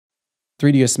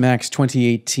3ds Max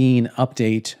 2018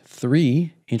 Update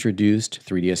 3 introduced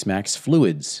 3ds Max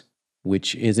Fluids,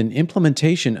 which is an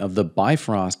implementation of the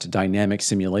Bifrost dynamic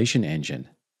simulation engine.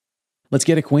 Let's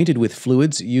get acquainted with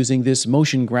fluids using this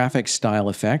motion graphics style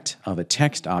effect of a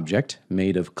text object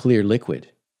made of clear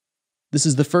liquid. This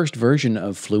is the first version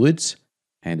of fluids,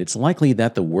 and it's likely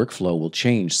that the workflow will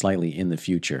change slightly in the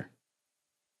future.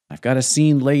 I've got a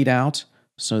scene laid out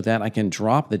so that I can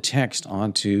drop the text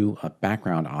onto a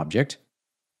background object.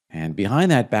 And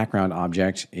behind that background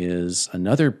object is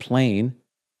another plane,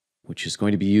 which is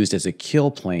going to be used as a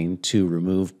kill plane to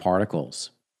remove particles.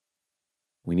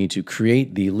 We need to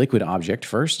create the liquid object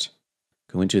first.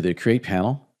 Go into the Create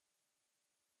panel,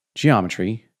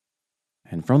 Geometry,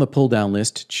 and from the pull-down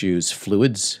list, choose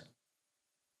Fluids.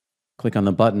 Click on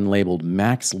the button labeled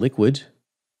Max Liquid,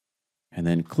 and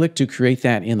then click to create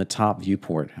that in the top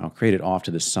viewport. I'll create it off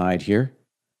to the side here.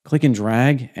 Click and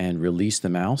drag and release the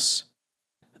mouse.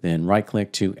 Then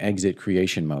right-click to exit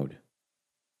creation mode.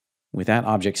 With that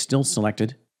object still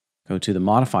selected, go to the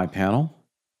Modify panel,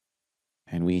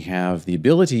 and we have the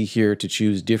ability here to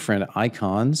choose different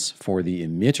icons for the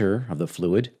emitter of the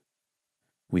fluid.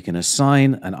 We can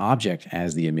assign an object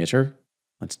as the emitter.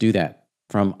 Let's do that.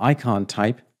 From Icon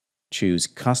Type, choose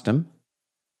Custom.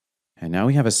 And now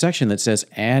we have a section that says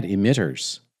Add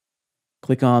Emitters.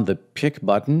 Click on the Pick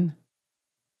button,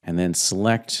 and then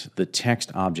select the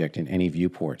text object in any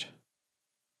viewport.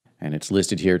 And it's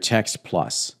listed here, Text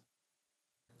Plus.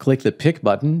 Click the Pick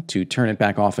button to turn it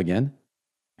back off again.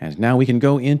 And now we can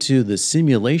go into the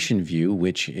simulation view,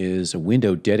 which is a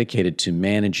window dedicated to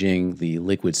managing the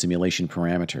liquid simulation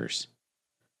parameters.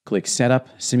 Click Setup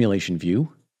Simulation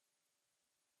View.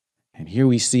 And here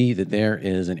we see that there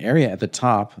is an area at the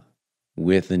top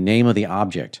with the name of the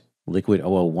object, Liquid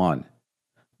 001.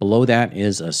 Below that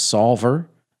is a solver,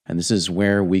 and this is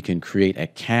where we can create a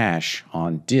cache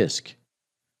on disk.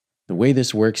 The way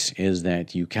this works is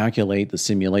that you calculate the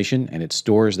simulation and it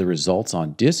stores the results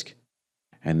on disk,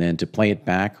 and then to play it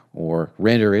back or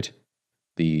render it,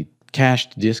 the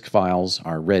cached disk files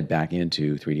are read back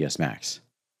into 3ds Max.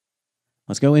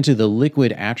 Let's go into the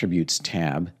Liquid Attributes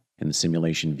tab in the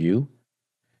simulation view.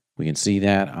 We can see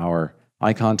that our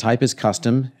icon type is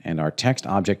custom and our text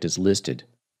object is listed.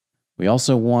 We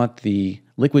also want the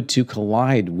liquid to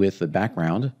collide with the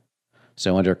background.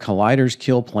 So under Colliders,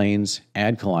 Kill Planes,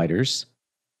 Add Colliders,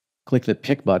 click the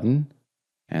Pick button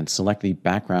and select the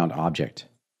background object.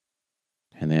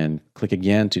 And then click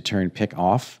again to turn Pick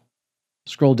off.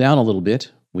 Scroll down a little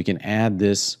bit. We can add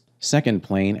this second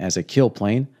plane as a kill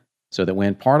plane so that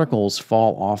when particles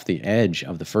fall off the edge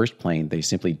of the first plane, they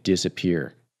simply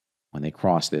disappear when they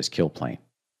cross this kill plane.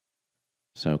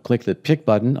 So click the Pick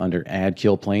button under Add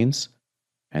Kill Planes,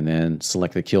 and then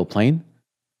select the kill plane,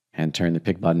 and turn the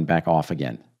Pick button back off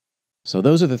again. So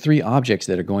those are the three objects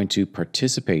that are going to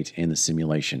participate in the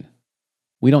simulation.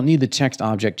 We don't need the text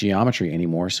object geometry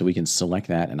anymore, so we can select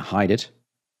that and hide it.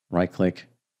 Right-click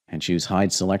and choose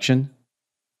Hide Selection.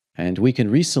 And we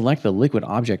can reselect the liquid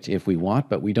object if we want,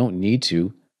 but we don't need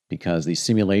to because the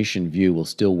simulation view will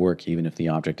still work even if the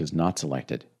object is not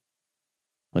selected.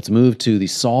 Let's move to the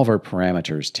Solver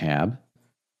Parameters tab.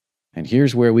 And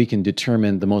here's where we can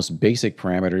determine the most basic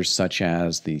parameters such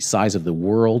as the size of the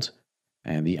world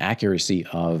and the accuracy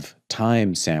of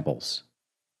time samples.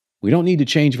 We don't need to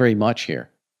change very much here.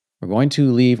 We're going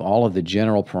to leave all of the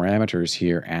general parameters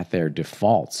here at their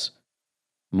defaults.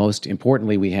 Most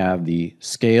importantly, we have the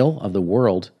scale of the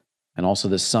world and also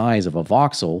the size of a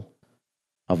voxel.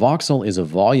 A voxel is a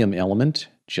volume element,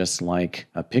 just like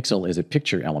a pixel is a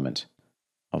picture element.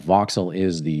 A voxel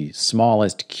is the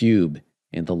smallest cube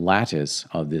in the lattice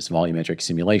of this volumetric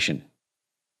simulation.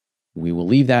 We will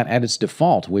leave that at its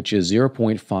default, which is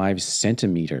 0.5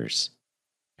 centimeters.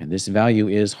 And this value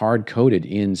is hard-coded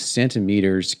in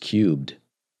centimeters cubed.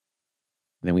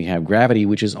 Then we have gravity,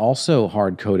 which is also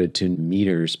hard-coded to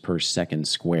meters per second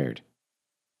squared.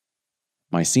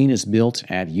 My scene is built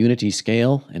at unity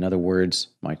scale. In other words,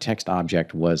 my text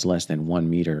object was less than 1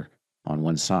 meter on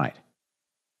one side.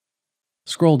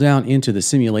 Scroll down into the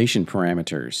simulation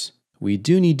parameters. We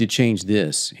do need to change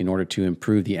this in order to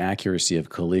improve the accuracy of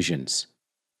collisions.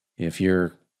 If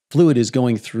your fluid is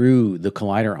going through the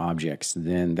collider objects,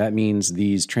 then that means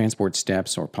these transport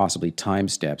steps or possibly time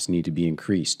steps need to be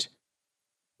increased.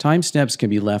 Time steps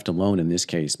can be left alone in this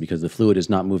case because the fluid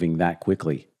is not moving that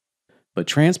quickly. But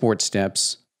transport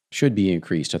steps should be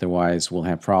increased, otherwise we'll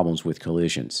have problems with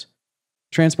collisions.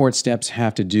 Transport steps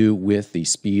have to do with the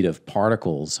speed of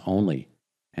particles only.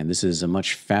 And this is a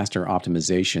much faster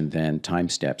optimization than time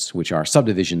steps, which are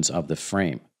subdivisions of the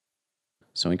frame.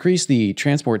 So increase the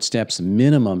transport steps,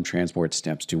 minimum transport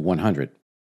steps to 100.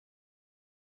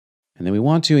 And then we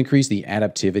want to increase the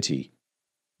adaptivity.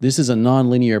 This is a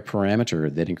nonlinear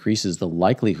parameter that increases the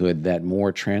likelihood that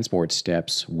more transport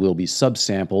steps will be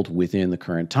subsampled within the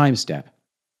current time step.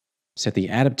 Set the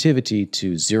adaptivity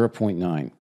to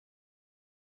 0.9.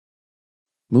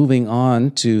 Moving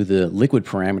on to the liquid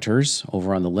parameters,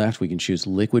 over on the left we can choose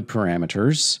liquid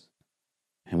parameters,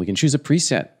 and we can choose a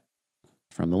preset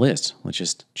from the list. Let's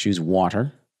just choose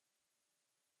water.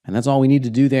 And that's all we need to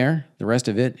do there. The rest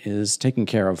of it is taken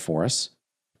care of for us.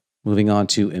 Moving on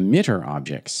to emitter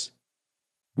objects.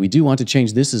 We do want to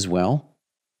change this as well.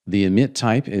 The emit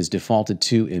type is defaulted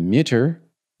to emitter,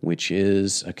 which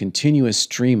is a continuous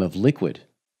stream of liquid.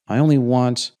 I only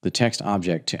want the text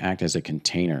object to act as a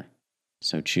container.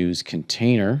 So choose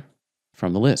container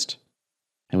from the list.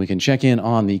 And we can check in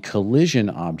on the collision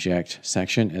object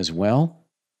section as well.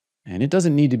 And it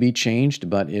doesn't need to be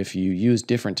changed, but if you use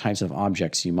different types of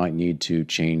objects, you might need to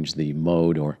change the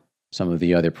mode or some of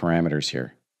the other parameters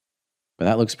here. But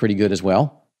that looks pretty good as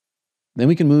well. Then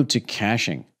we can move to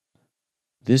caching.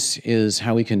 This is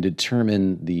how we can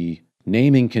determine the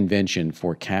naming convention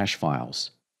for cache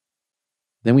files.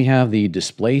 Then we have the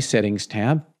display settings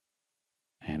tab,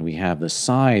 and we have the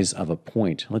size of a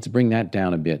point. Let's bring that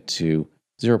down a bit to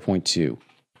 0.2.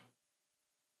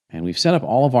 And we've set up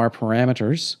all of our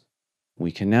parameters.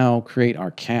 We can now create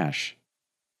our cache.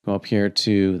 Go up here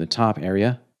to the top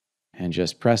area and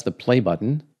just press the play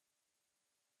button.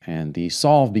 And the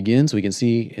solve begins. We can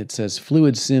see it says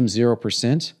fluid sim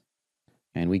 0%.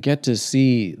 And we get to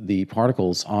see the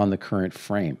particles on the current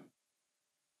frame.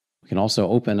 We can also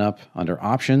open up under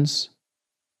options.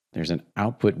 There's an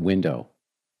output window.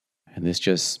 And this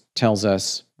just tells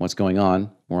us what's going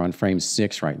on. We're on frame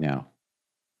 6 right now.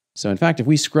 So in fact, if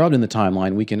we scrubbed in the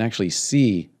timeline, we can actually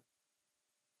see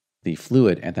the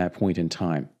fluid at that point in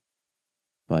time.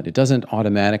 But it doesn't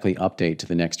automatically update to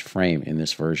the next frame in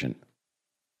this version.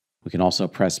 We can also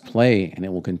press play and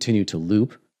it will continue to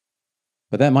loop.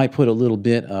 But that might put a little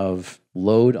bit of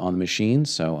load on the machine,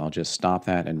 so I'll just stop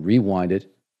that and rewind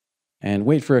it and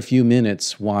wait for a few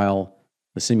minutes while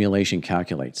the simulation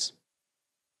calculates.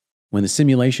 When the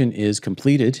simulation is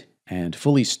completed and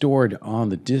fully stored on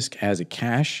the disk as a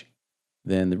cache,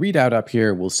 then the readout up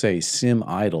here will say sim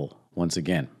idle once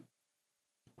again.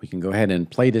 We can go ahead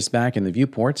and play this back in the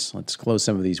viewports. Let's close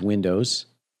some of these windows,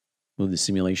 move the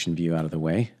simulation view out of the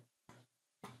way,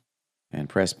 and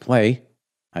press play.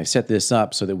 I set this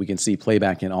up so that we can see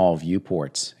playback in all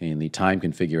viewports in the time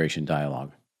configuration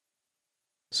dialog.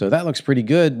 So that looks pretty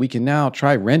good. We can now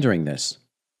try rendering this.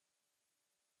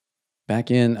 Back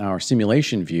in our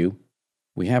simulation view,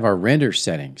 we have our render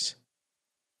settings.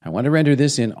 I want to render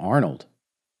this in Arnold.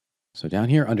 So down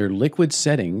here under liquid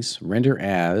settings, render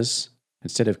as,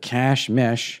 instead of cache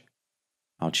mesh,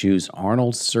 I'll choose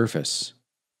Arnold surface.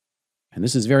 And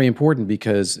this is very important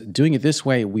because doing it this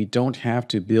way, we don't have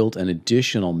to build an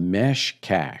additional mesh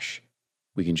cache.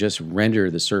 We can just render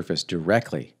the surface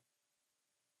directly.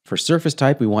 For surface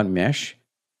type, we want mesh.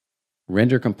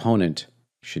 Render component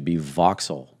should be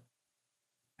voxel.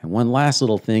 And one last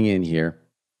little thing in here,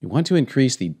 you want to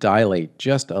increase the dilate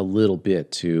just a little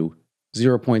bit to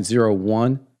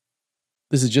 0.01.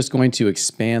 This is just going to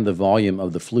expand the volume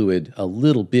of the fluid a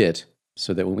little bit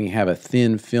so that when we have a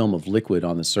thin film of liquid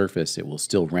on the surface, it will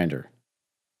still render.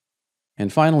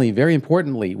 And finally, very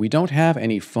importantly, we don't have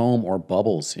any foam or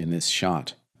bubbles in this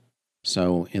shot.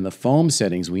 So in the foam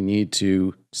settings, we need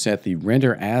to set the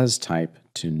render as type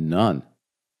to none.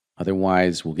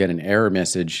 Otherwise, we'll get an error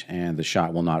message and the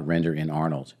shot will not render in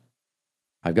Arnold.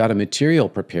 I've got a material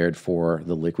prepared for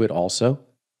the liquid also.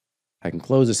 I can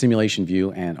close the simulation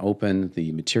view and open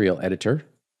the material editor.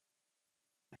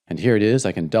 And here it is.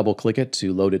 I can double click it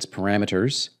to load its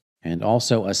parameters and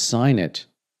also assign it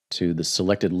to the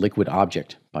selected liquid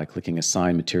object by clicking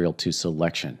Assign Material to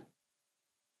Selection.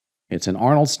 It's an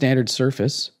Arnold standard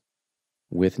surface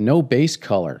with no base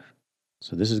color.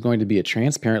 So this is going to be a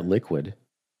transparent liquid.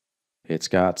 It's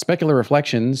got specular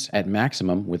reflections at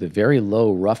maximum with a very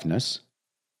low roughness.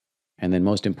 And then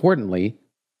most importantly,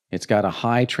 it's got a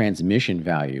high transmission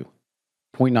value,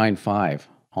 0.95,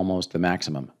 almost the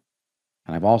maximum.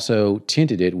 And I've also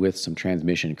tinted it with some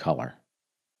transmission color.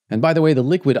 And by the way, the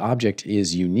liquid object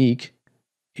is unique.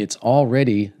 It's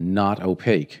already not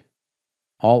opaque.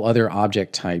 All other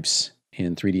object types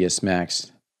in 3ds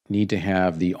Max need to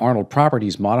have the Arnold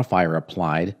Properties modifier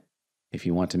applied if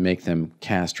you want to make them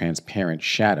cast transparent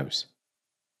shadows.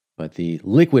 But the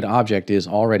liquid object is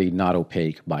already not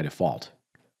opaque by default.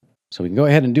 So we can go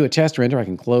ahead and do a test render. I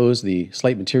can close the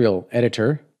slate material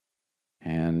editor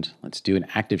And let's do an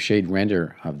active shade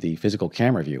render of the physical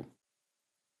camera view.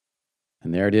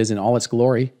 And there it is in all its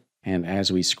glory. And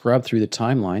as we scrub through the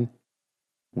timeline,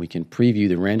 we can preview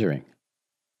the rendering.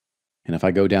 And if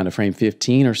I go down to frame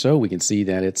 15 or so, we can see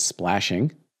that it's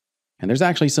splashing. And there's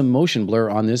actually some motion blur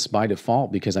on this by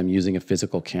default because I'm using a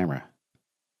physical camera.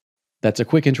 That's a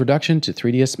quick introduction to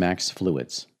 3ds Max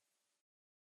Fluids.